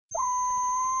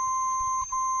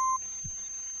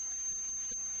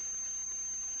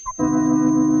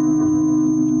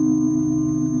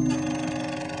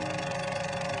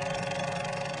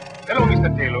Hello,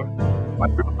 Mr. Taylor.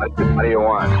 What do you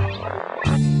want?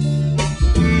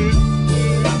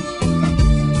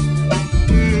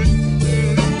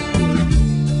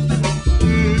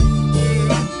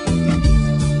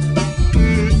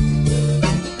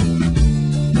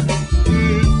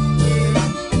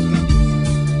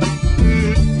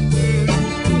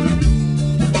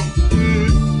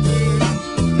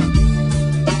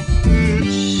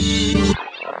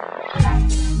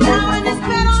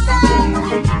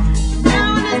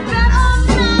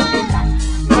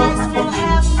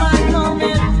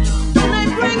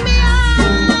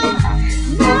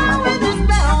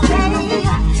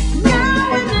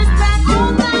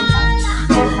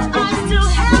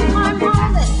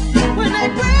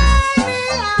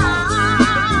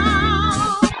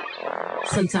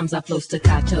 Sometimes I flow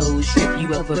staccato, strip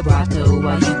you of vibrato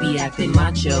while you be acting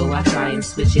macho. I try and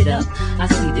switch it up. I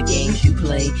see the games you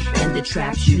play and the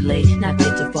traps you lay. Not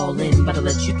meant to fall in, but I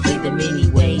let you play them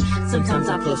anyway. Sometimes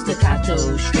I flow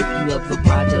staccato, strip you of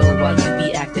vibrato while you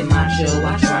be acting macho.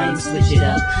 I try and switch it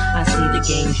up. I see the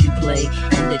games you play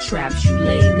and the traps you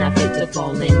lay. Not meant to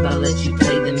fall in, but I let you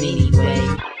play them anyway.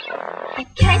 I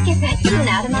can't get that tune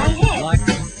out of my head. You like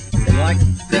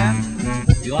that?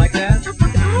 You like that?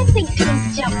 I think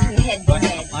tunes jump from head to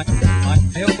head.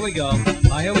 Here we go.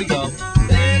 Here we go.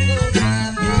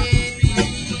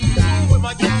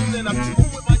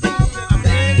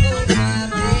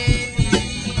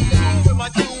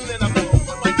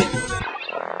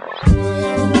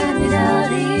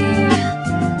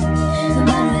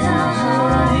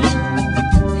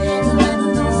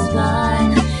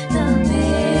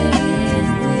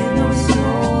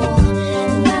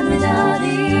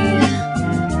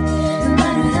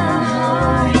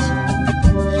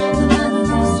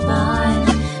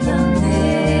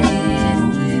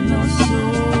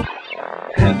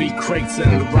 Crates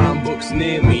and the rhyme books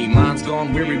near me. Mine's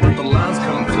gone weary, but the lines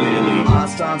come clearly.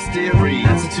 Einstein's theory,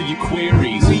 answer to your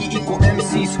queries. E equal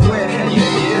MC squared, can you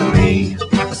hear me?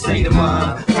 A state of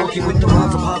mind, funky with the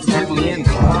rhymes, I'm positively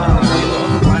inclined.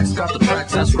 Taylor, the wax got the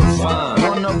tracks that's refined.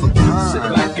 One of a kind, sit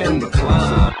back and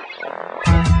recline.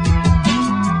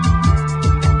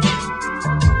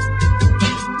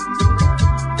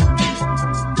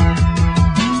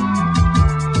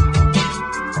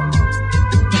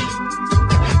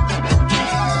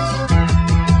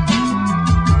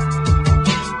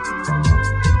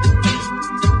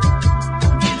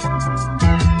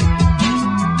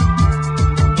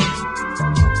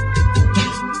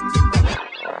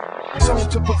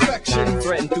 To perfection,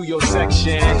 Threaten through your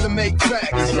section to make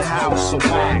tracks. in the house of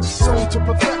wax. Sold to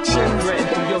perfection, Threaten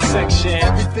through your section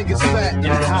everything is fat. in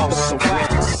the house of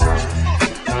wax.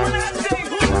 When I say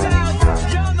who's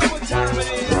house, y'all know what time it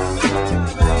is.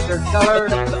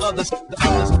 The others.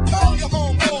 All your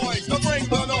homeboys, the bring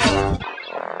the noise.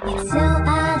 It's so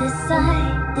out of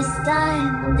sight, this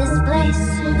time, this place,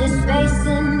 this space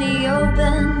in the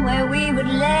open where we would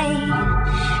lay.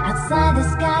 Outside the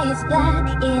sky is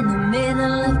black in the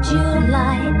middle of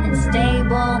July, and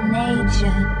stable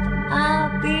nature,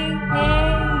 our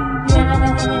behaviors.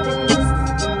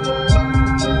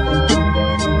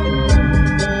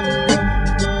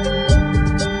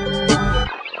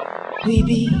 We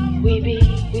be,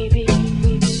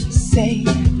 say,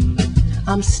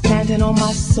 I'm standing on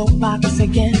my soapbox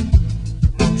again.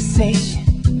 Say,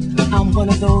 I'm one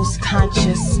of those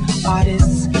conscious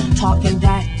artists talking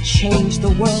that change the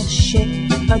world shit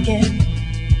again.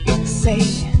 Say,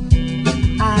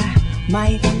 I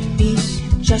might be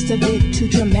just a bit too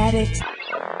dramatic.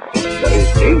 That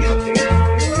is dangerous.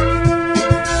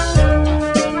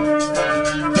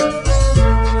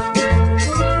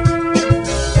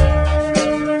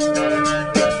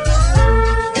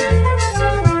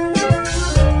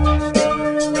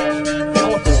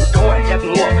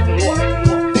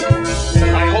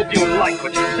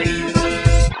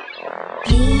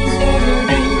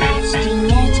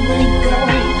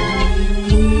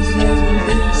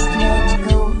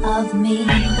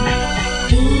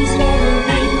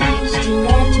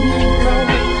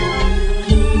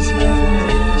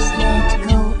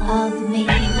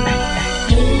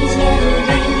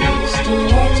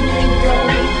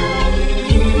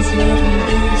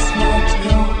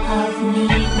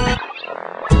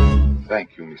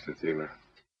 Thank you, Mr. Taylor.